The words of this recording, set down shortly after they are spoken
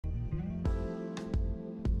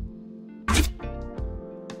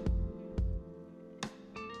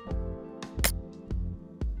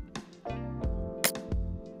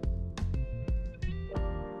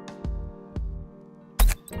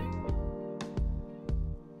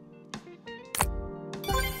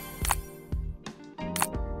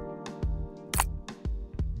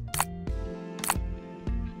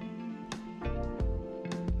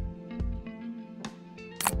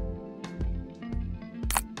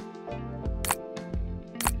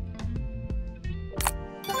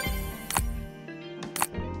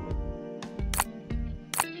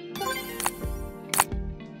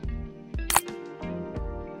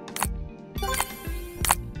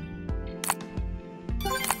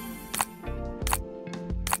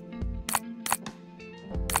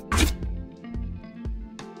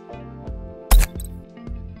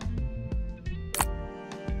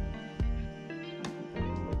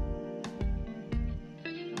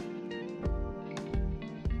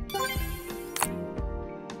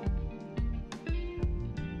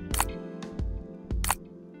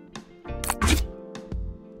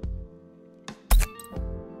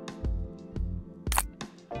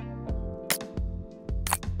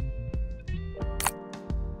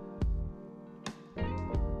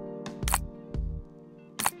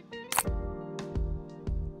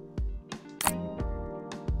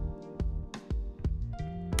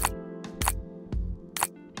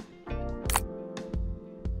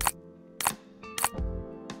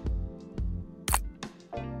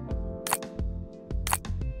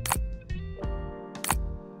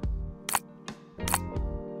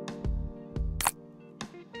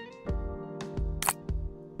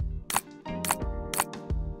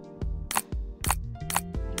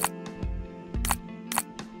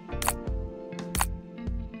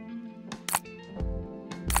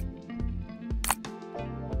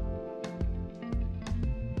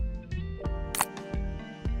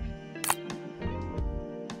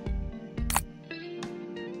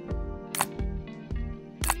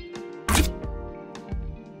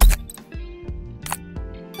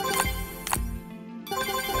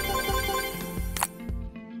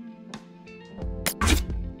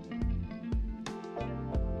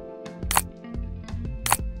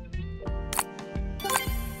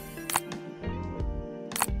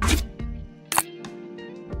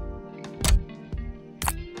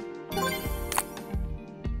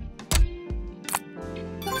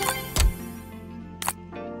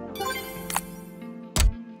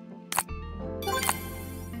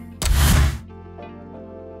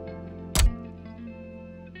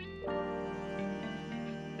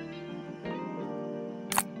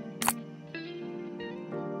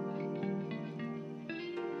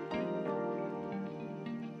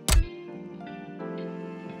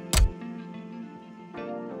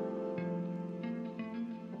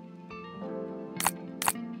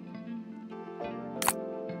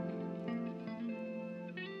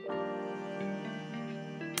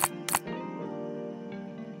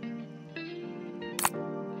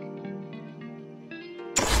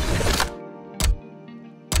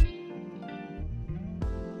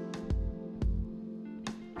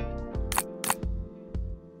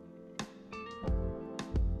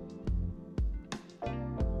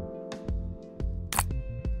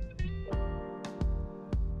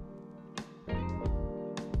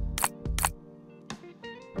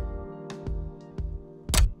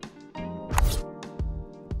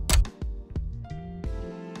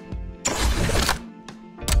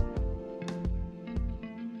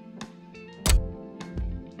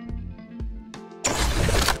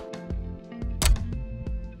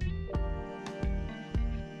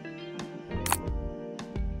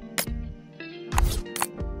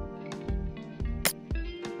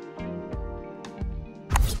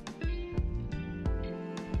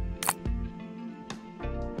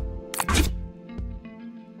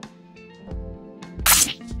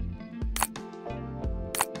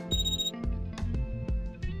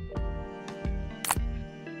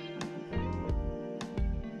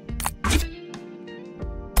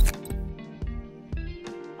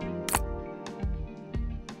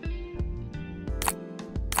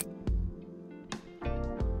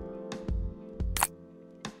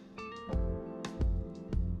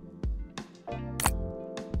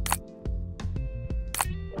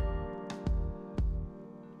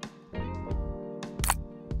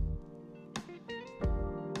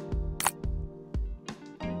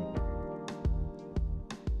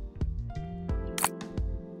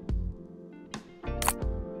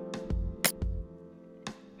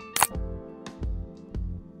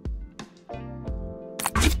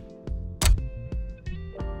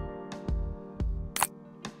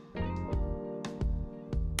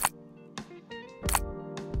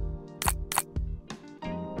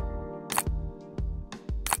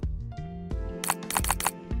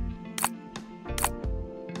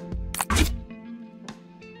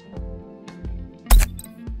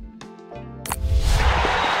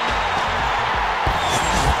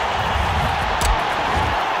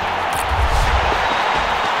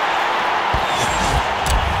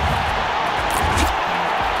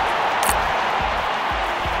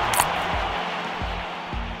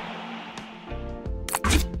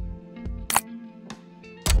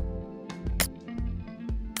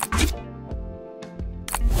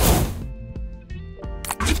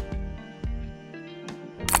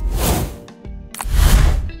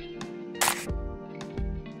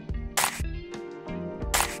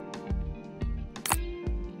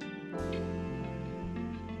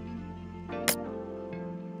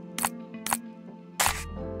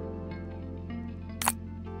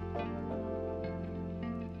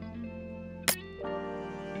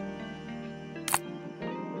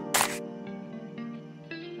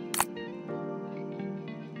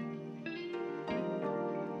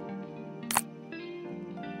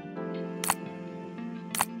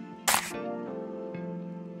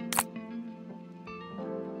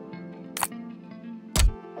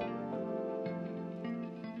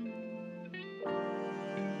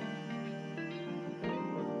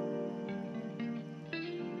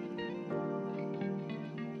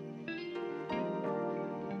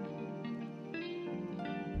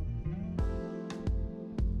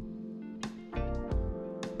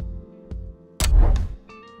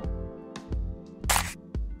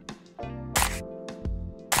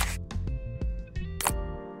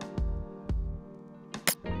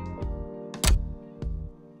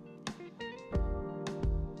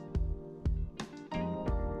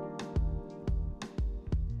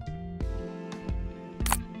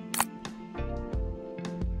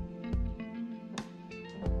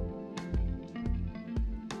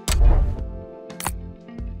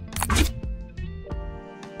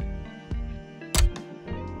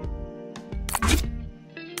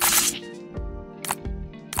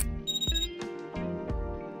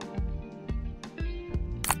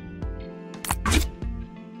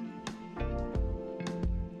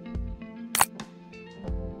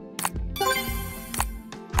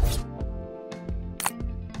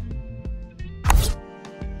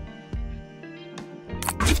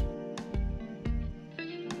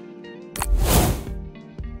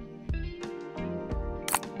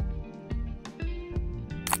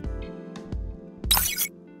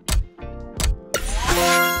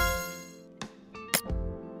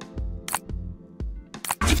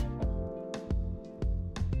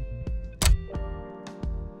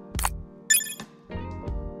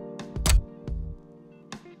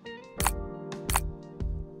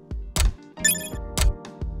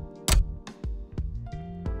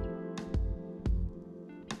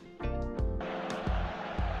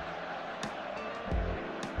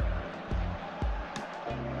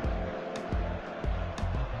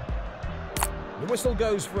whistle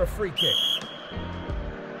goes for a free kick.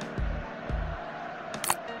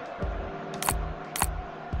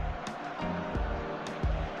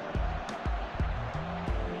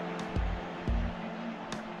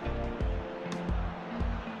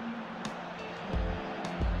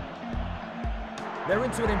 They're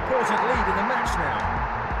into an important lead in the match now.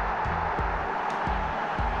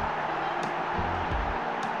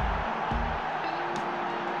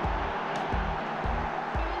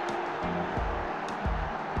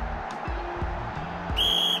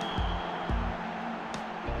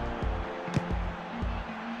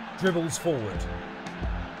 Dribbles forward.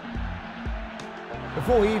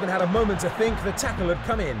 Before he even had a moment to think, the tackle had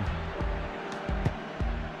come in.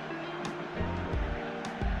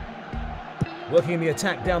 Working the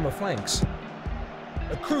attack down the flanks.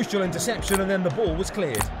 A crucial interception and then the ball was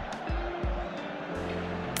cleared.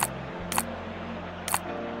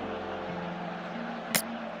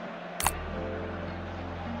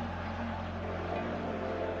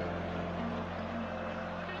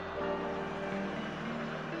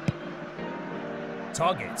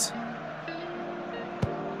 Target.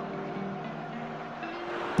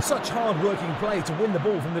 Such hard-working play to win the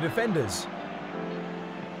ball from the defenders.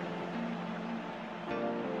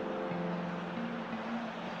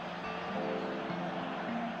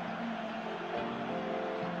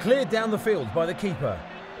 Cleared down the field by the keeper.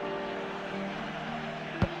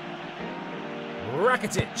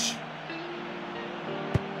 Rakitic.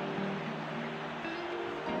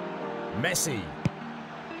 Messi.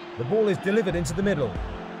 The ball is delivered into the middle.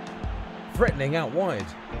 Threatening out wide.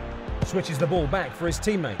 Switches the ball back for his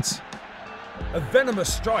teammates. A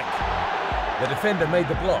venomous strike. The defender made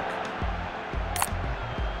the block.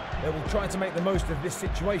 They will try to make the most of this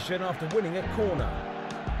situation after winning a corner.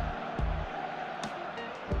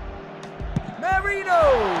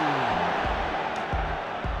 Marino!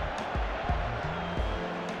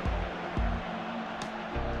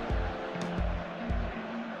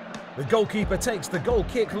 The goalkeeper takes the goal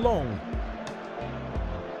kick long.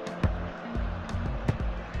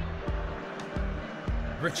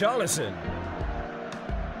 Richarlison.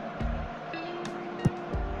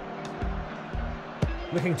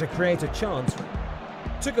 Looking to create a chance.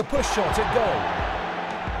 Took a push shot at goal.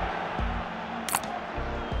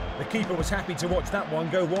 The keeper was happy to watch that one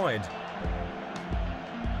go wide.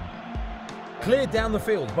 Cleared down the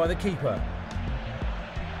field by the keeper.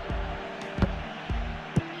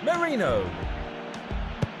 Marino.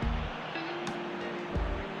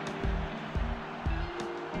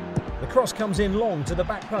 The cross comes in long to the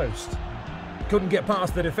back post. Couldn't get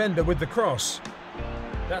past the defender with the cross.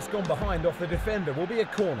 That's gone behind off the defender. Will be a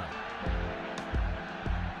corner.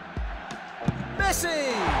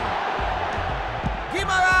 Messi!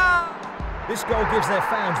 Guimara! This goal gives their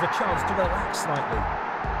fans the chance to relax slightly.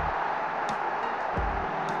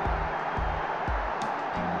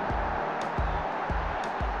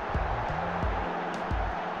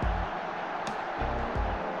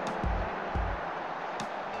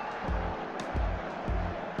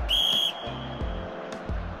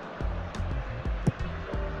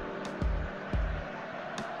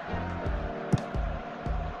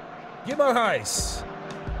 Guimaraes.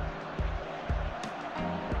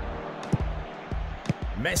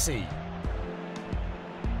 Messi.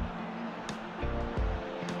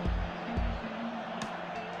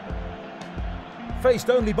 Faced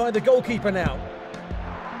only by the goalkeeper now.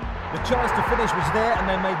 The chance to finish was there and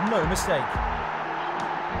they made no mistake.